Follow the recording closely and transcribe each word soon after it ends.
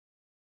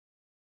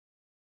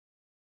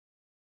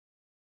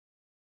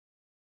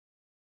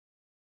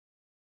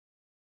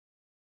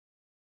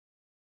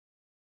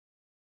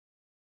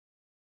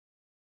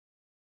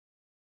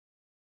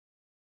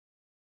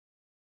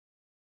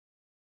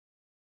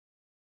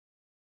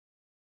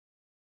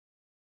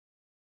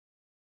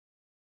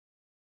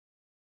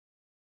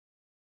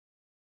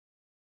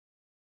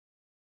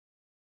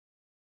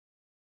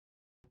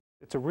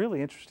It's a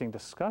really interesting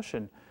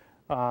discussion.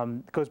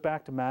 It goes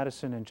back to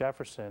Madison and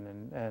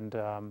Jefferson,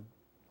 and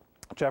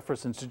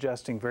Jefferson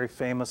suggesting very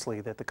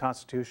famously that the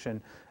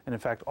Constitution, and in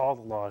fact all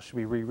the laws, should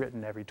be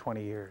rewritten every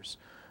 20 years.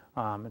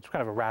 It's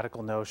kind of a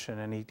radical notion,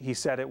 and he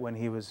said it when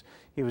he was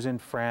in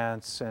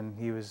France, and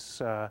he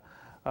was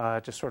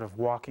just sort of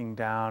walking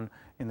down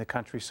in the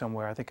country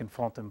somewhere, I think in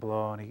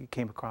Fontainebleau, and he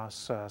came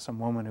across some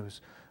woman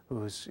who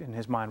was in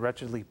his mind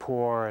wretchedly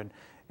poor,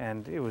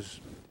 and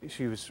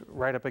she was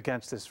right up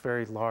against this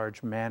very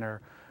large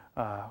manor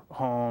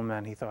home,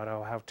 and he thought,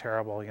 oh, how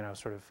terrible, you know,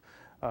 sort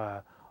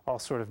of all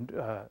sort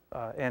of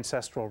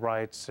ancestral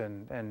rights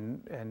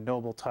and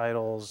noble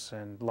titles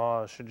and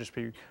laws should just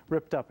be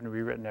ripped up and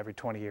rewritten every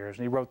 20 years.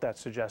 And he wrote that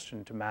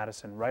suggestion to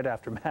Madison right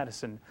after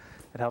Madison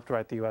had helped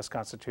write the U.S.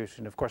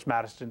 Constitution. Of course,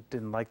 Madison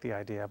didn't like the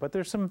idea, but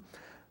there's some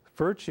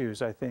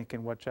virtues, I think,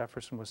 in what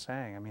Jefferson was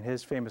saying. I mean,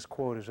 his famous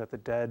quote is that the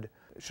dead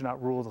should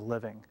not rule the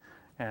living.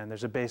 And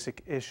there's a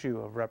basic issue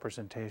of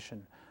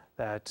representation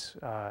that,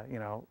 you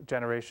know,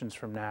 generations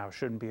from now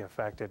shouldn't be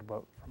affected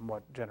from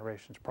what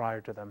generations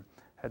prior to them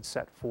had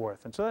set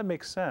forth. And so that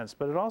makes sense,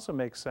 but it also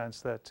makes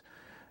sense that,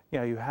 you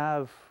know, you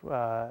have,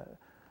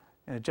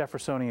 in a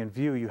Jeffersonian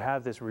view, you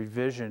have this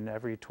revision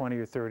every 20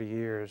 or 30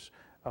 years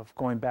of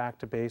going back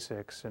to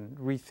basics and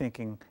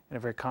rethinking in a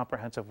very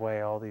comprehensive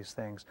way all these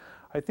things.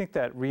 I think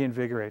that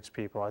reinvigorates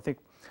people. I think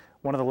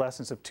one of the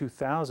lessons of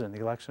 2000,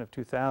 the election of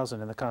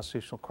 2000 and the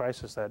constitutional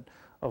crisis that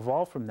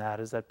evolved from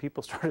that is that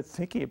people started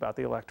thinking about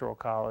the Electoral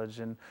College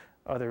and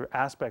other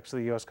aspects of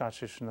the U.S.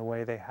 Constitution the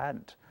way they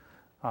hadn't.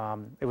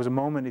 It was a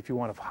moment, if you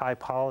want, of high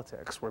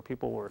politics where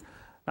people were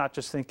not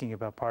just thinking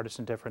about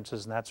partisan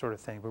differences and that sort of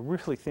thing, but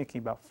really thinking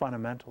about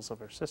fundamentals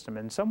of our system.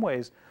 And in some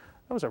ways,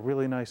 that was a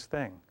really nice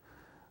thing.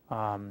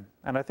 And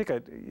I think,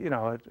 you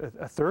know,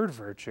 a third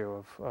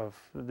virtue of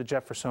the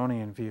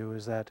Jeffersonian view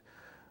is that,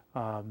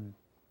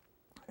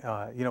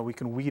 you know, we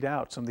can weed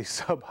out some of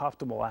these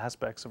suboptimal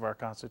aspects of our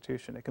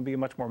Constitution. It can be a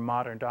much more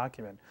modern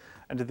document.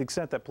 And to the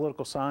extent that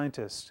political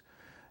scientists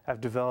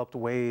have developed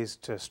ways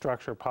to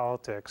structure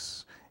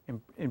politics,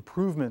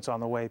 improvements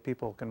on the way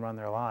people can run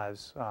their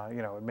lives,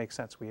 you know, it makes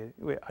sense we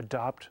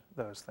adopt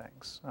those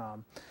things.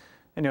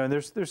 And, you know, and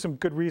there's some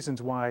good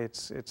reasons why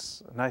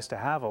it's nice to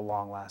have a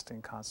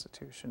long-lasting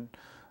Constitution.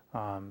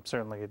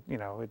 Certainly, you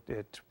know,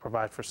 it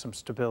provides for some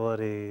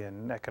stability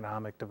and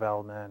economic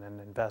development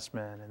and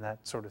investment and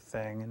that sort of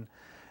thing,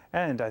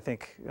 and I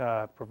think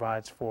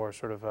provides for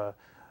sort of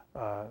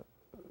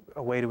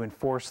a way to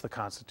enforce the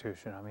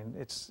Constitution. I mean,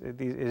 it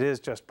is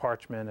just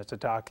parchment. It's a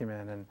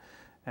document,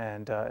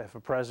 and if a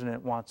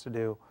president wants to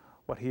do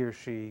what he or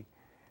she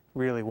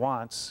really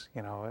wants,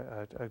 you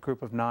know, a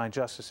group of 9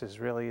 justices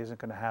really isn't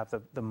going to have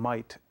the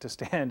might to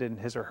stand in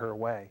his or her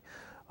way.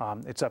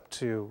 It's up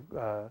to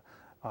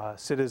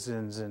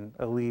citizens and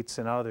elites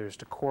and others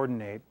to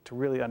coordinate, to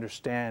really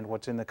understand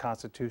what's in the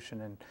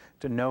Constitution and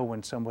to know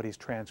when somebody's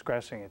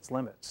transgressing its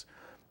limits.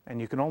 And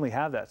you can only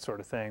have that sort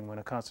of thing when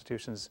a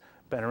Constitution's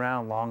been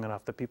around long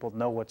enough that people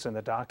know what's in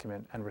the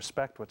document and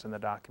respect what's in the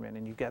document,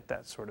 and you get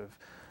that sort of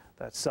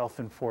that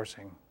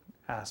self-enforcing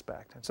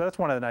aspect. And so that's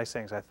one of the nice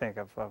things, I think,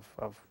 of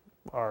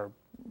our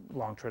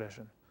long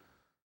tradition.